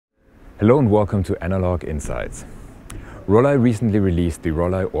Hello and welcome to Analog Insights. Rollei recently released the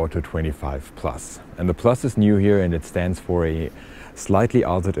Rollei Ortho 25 Plus, and the Plus is new here and it stands for a slightly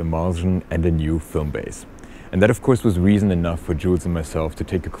altered emulsion and a new film base. And that of course was reason enough for Jules and myself to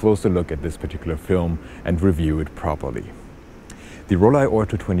take a closer look at this particular film and review it properly. The Rollei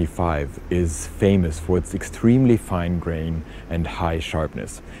Ortho 25 is famous for its extremely fine grain and high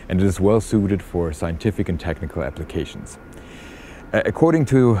sharpness, and it is well suited for scientific and technical applications. According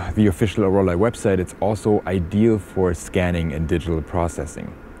to the official Rollei website, it's also ideal for scanning and digital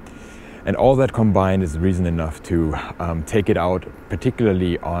processing. And all that combined is reason enough to take it out,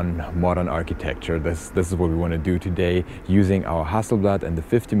 particularly on modern architecture. This is what we want to do today, using our Hasselblad and the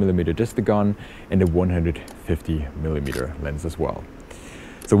 50mm Distagon and the 150mm lens as well.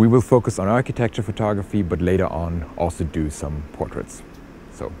 So we will focus on architecture photography, but later on also do some portraits.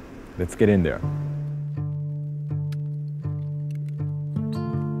 So let's get in there.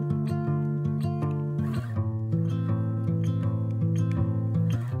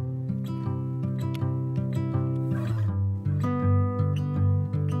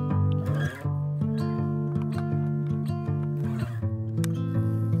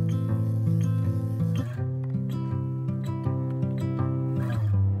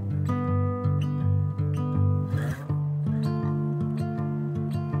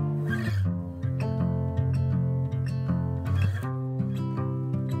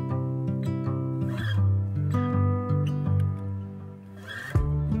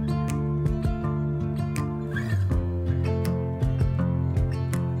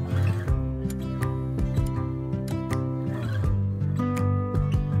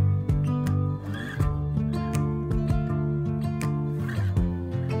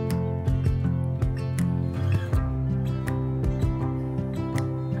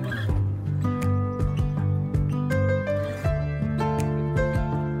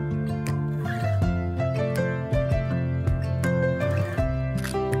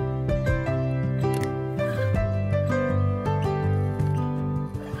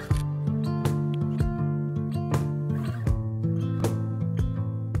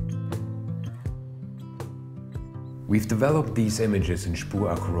 We've developed these images in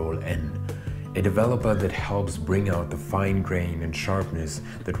Spur Acurol-N, a developer that helps bring out the fine grain and sharpness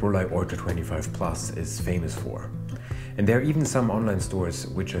that Rollei Ortho 25 Plus is famous for. And there are even some online stores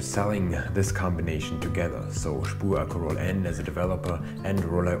which are selling this combination together, so Spur Acurol-N as a developer and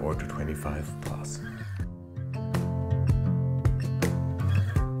Rollei Ortho 25 Plus.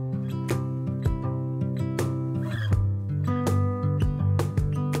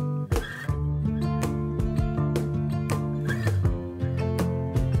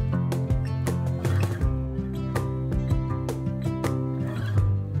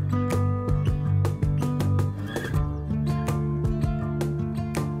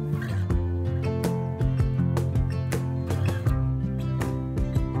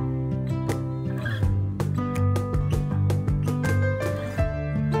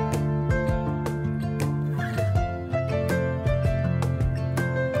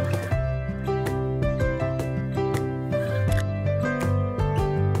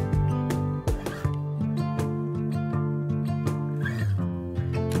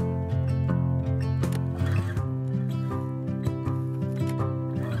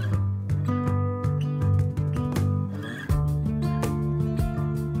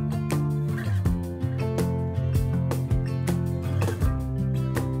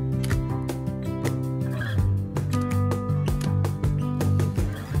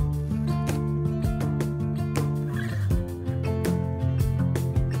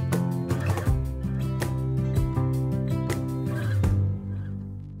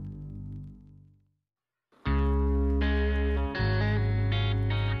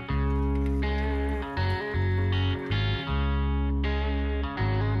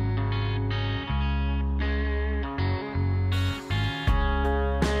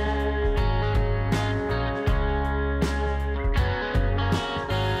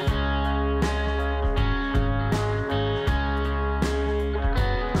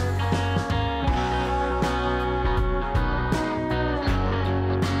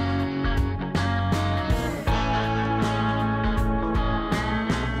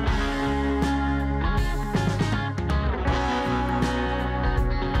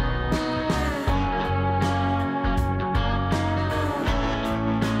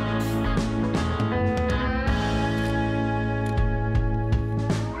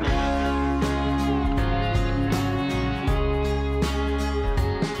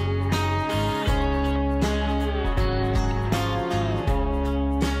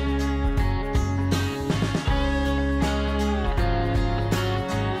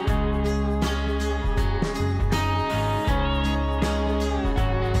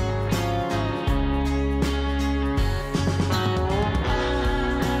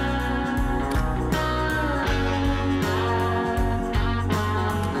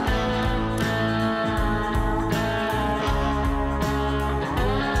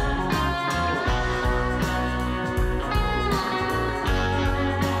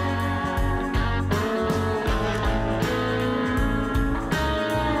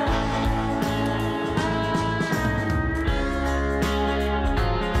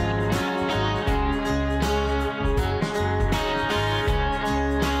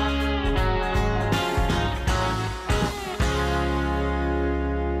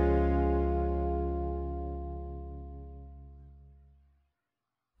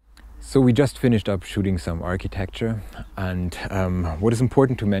 So we just finished up shooting some architecture, and what is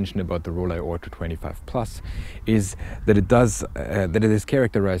important to mention about the Rollei Ortho 25 Plus is that it is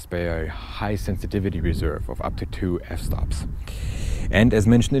characterized by a high sensitivity reserve of up to 2 f-stops. And as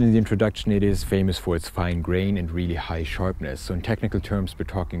mentioned in the introduction, it is famous for its fine grain and really high sharpness. So in technical terms, we're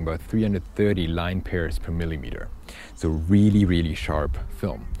talking about 330 line pairs per millimeter. So really, really sharp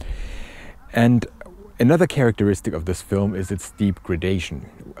film. And another characteristic of this film is its deep gradation.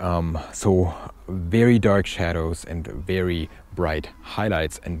 So very dark shadows and very bright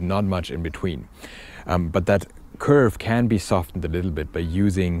highlights and not much in between. But that curve can be softened a little bit by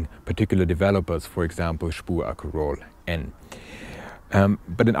using particular developers, for example, Spur Acurol-N.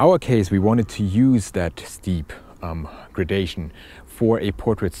 But in our case, we wanted to use that steep gradation for a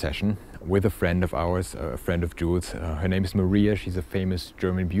portrait session with a friend of ours, a friend of Jules. Her name is Maria. She's a famous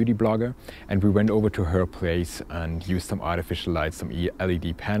German beauty blogger. And we went over to her place and used some artificial lights, some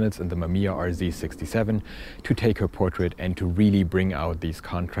LED panels and the Mamiya RZ67 to take her portrait and to really bring out these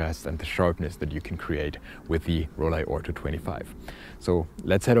contrasts and the sharpness that you can create with the Rollei Ortho 25. So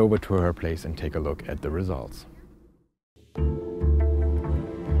let's head over to her place and take a look at the results.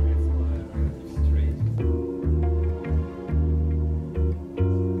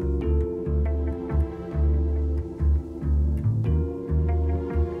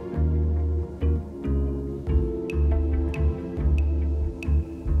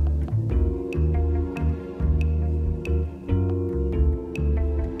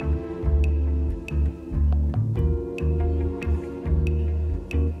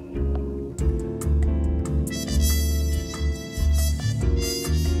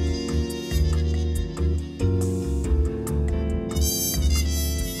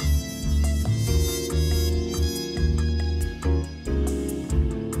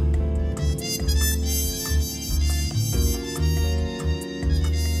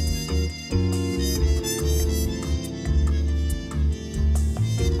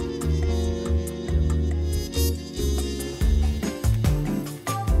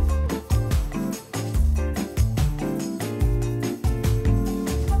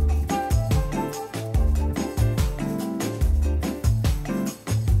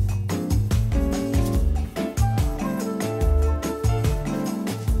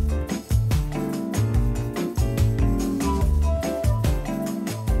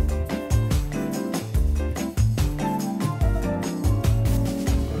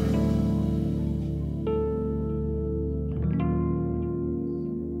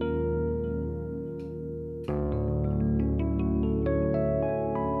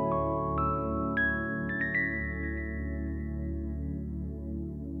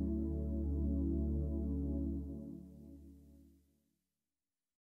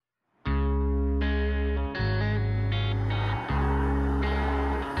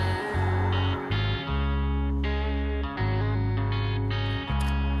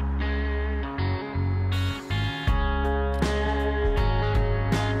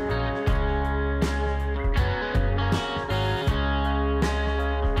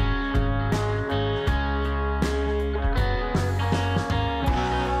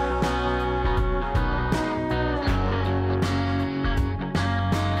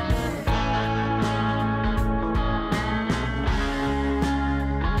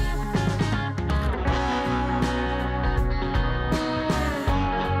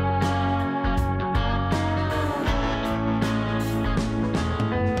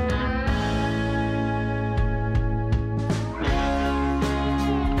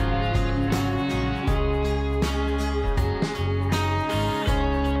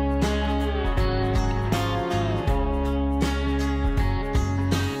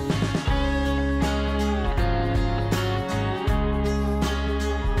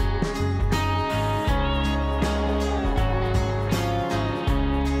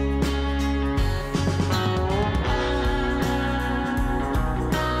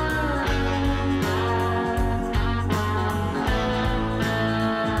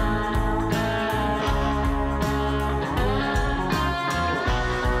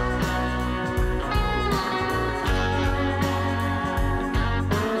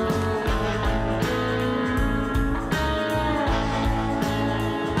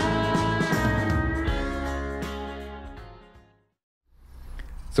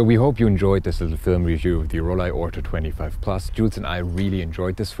 So we hope you enjoyed this little film review of the Rollei Ortho 25 Plus. Jules and I really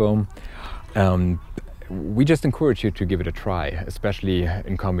enjoyed this film. we just encourage you to give it a try, especially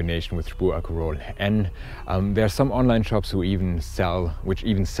in combination with Spur Acurol-N. There are some online shops which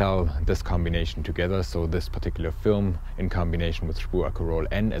even sell this combination together, so this particular film in combination with Spur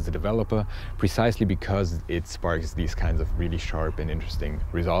Acurol-N as a developer, precisely because it sparks these kinds of really sharp and interesting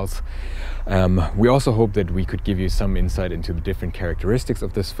results. We also hope that we could give you some insight into the different characteristics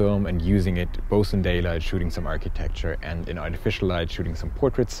of this film and using it both in daylight, shooting some architecture, and in artificial light, shooting some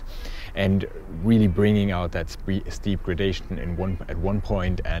portraits, and really bringing out that steep gradation at one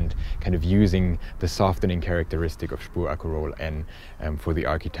point, and kind of using the softening characteristic of Spur Acurol-N for the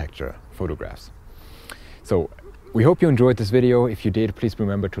architecture photographs. So we hope you enjoyed this video. If you did, please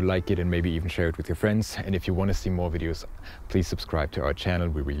remember to like it and maybe even share it with your friends. And if you want to see more videos, please subscribe to our channel.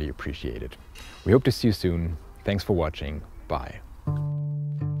 We really appreciate it. We hope to see you soon. Thanks for watching. Bye.